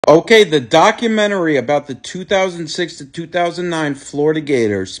Okay, the documentary about the 2006 to 2009 Florida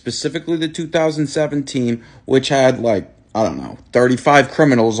Gators, specifically the 2017, which had I don't know, 35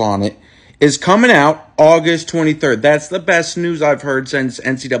 criminals on it, is coming out August 23rd. That's the best news I've heard since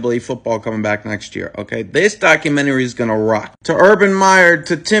NCAA football coming back next year, okay? This documentary is going to rock. To Urban Meyer,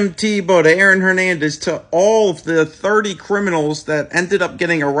 to Tim Tebow, to Aaron Hernandez, to all of the 30 criminals that ended up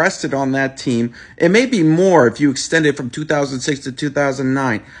getting arrested on that team. It may be more if you extend it from 2006 to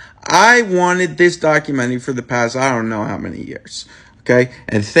 2009. I wanted this documentary for the past, I don't know how many years, okay?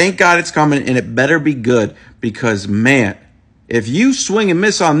 And thank God it's coming, and it better be good because, man, if you swing and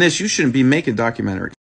miss on this, you shouldn't be making documentaries.